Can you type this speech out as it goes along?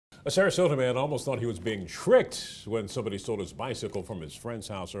A Sarasota man almost thought he was being tricked when somebody stole his bicycle from his friend's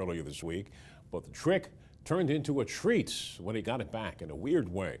house earlier this week. But the trick turned into a treat when he got it back in a weird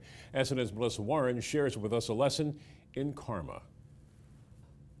way. SNN's Melissa Warren shares with us a lesson in karma.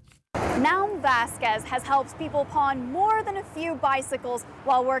 Now Vasquez has helped people pawn more than a few bicycles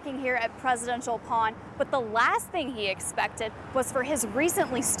while working here at Presidential Pawn, but the last thing he expected was for his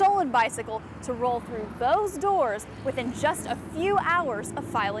recently stolen bicycle to roll through those doors within just a few hours of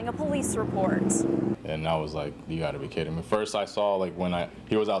filing a police report. And I was like, you gotta be kidding me. First I saw, like, when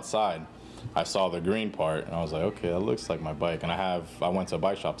he was outside, I saw the green part and I was like, okay, that looks like my bike. And I went to a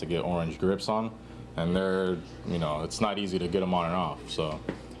bike shop to get orange grips on, and they're, it's not easy to get them on and off. So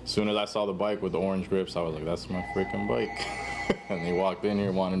as soon as I saw the bike with the orange grips, I was like, that's my freaking bike. And they walked in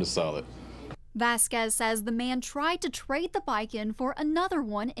here wanting to sell it. Vasquez says the man tried to trade the bike in for another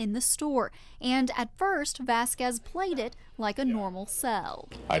one in the store. And at first, Vasquez played it like a normal sell.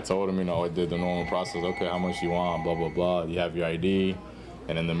 I told him, I did the normal process. Okay, how much you want, blah, blah, blah. You have your ID.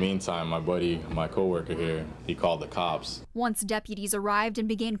 And in the meantime, my buddy, my coworker here, he called the cops. Once deputies arrived and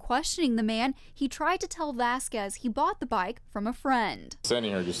began questioning the man, he tried to tell Vasquez he bought the bike from a friend.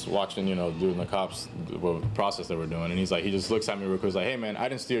 Standing here just watching, doing the cops, the process they were doing, and he just looks at me real quick, like, hey man, I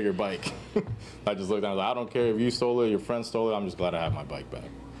didn't steal your bike. I just looked down, I was like, I don't care if you stole it, your friend stole it, I'm just glad I have my bike back.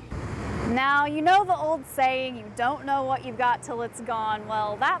 Now, you know the old saying, you don't know what you've got till it's gone.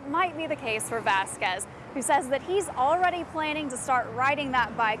 Well, that might be the case for Vasquez, who says that he's already planning to start riding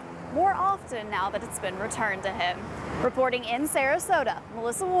that bike more often now that it's been returned to him. Reporting in Sarasota,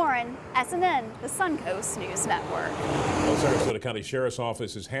 Melissa Warren, SNN, the Suncoast News Network. Well, Sarasota County Sheriff's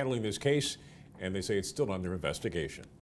Office is handling this case, and they say it's still under investigation.